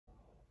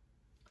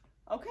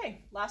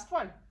Okay, last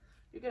one.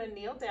 You're gonna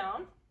kneel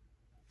down,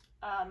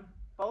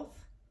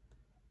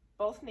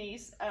 both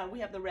knees. We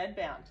have the red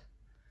band.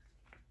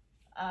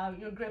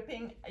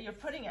 You're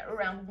putting it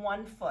around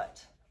 1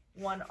 foot,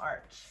 1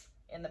 arch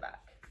in the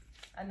back.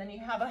 And then you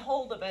have a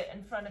hold of it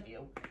in front of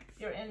you.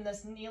 You're in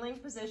this kneeling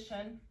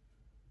position,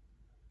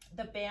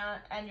 the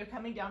band, and you're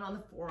coming down on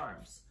the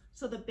forearms.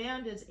 So the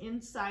band is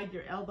inside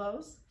your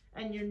elbows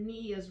and your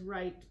knee is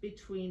right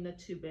between the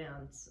two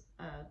bands,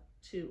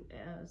 two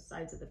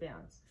sides of the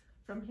bands.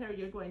 From here,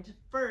 you're going to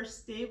first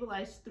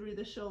stabilize through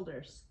the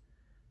shoulders,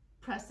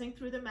 pressing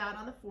through the mat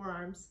on the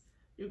forearms.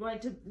 You're going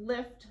to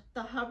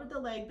hover the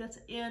leg that's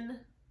in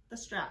the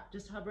strap.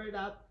 Just hover it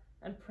up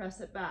and press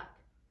it back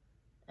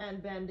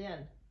and bend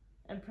in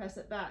and press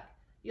it back.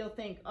 You'll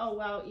think, oh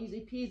wow,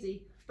 easy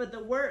peasy, but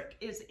the work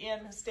is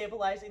in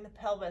stabilizing the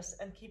pelvis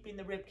and keeping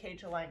the rib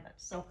cage alignment.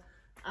 So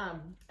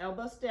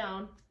elbows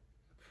down,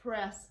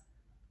 press,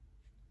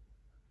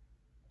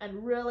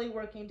 and really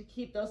working to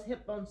keep those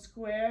hip bones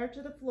square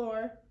to the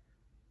floor,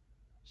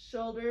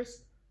 shoulder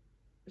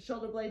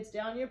blades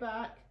down your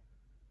back,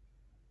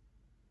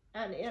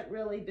 and it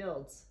really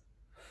builds.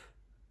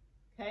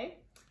 Okay,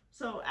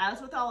 so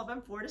as with all of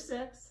them, 4 to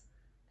 6,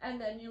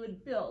 and then you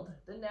would build.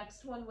 The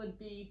next one would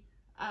be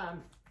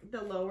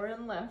the lower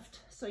and lift.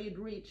 So you'd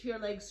reach your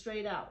legs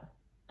straight out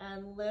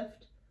and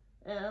lift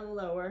and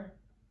lower,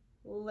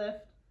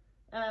 lift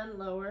and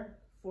lower,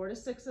 4 to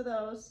 6 of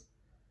those,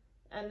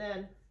 and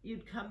then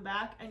you'd come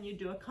back and you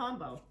do a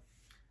combo.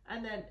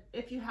 And then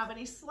if you have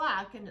any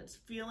slack and it's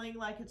feeling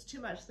like it's too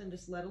much, then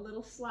just let a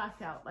little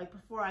slack out. Like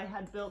before, I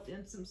had built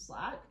in some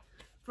slack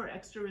for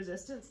extra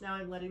resistance. Now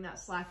I'm letting that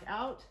slack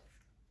out.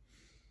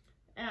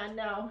 And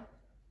now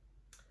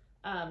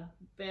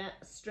bend,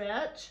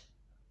 stretch,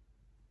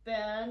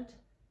 bend.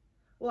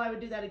 Well, I would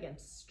do that again.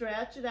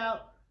 Stretch it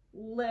out,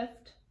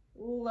 lift,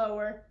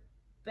 lower,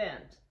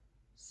 bend.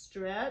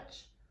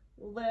 Stretch,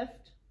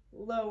 lift,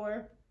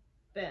 lower,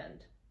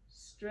 bend.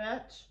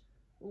 Stretch,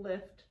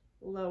 lift,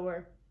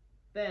 lower,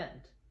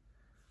 bend.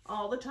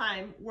 All the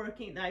time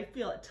working. I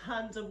feel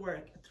tons of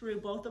work through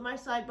both of my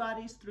side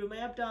bodies, through my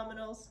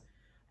abdominals,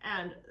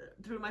 and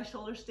through my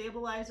shoulder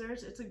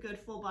stabilizers. It's a good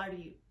full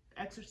body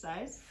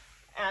exercise.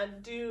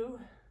 And do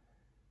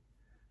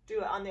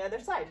it on the other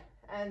side.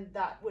 And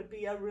that would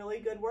be a really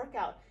good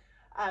workout.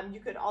 You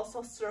could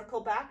also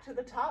circle back to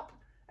the top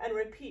and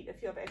repeat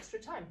if you have extra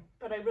time.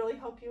 But I really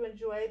hope you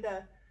enjoy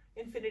the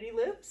infinity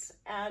loops,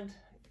 and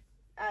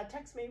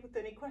text me with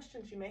any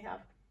questions you may have.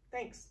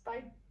 Thanks,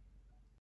 bye.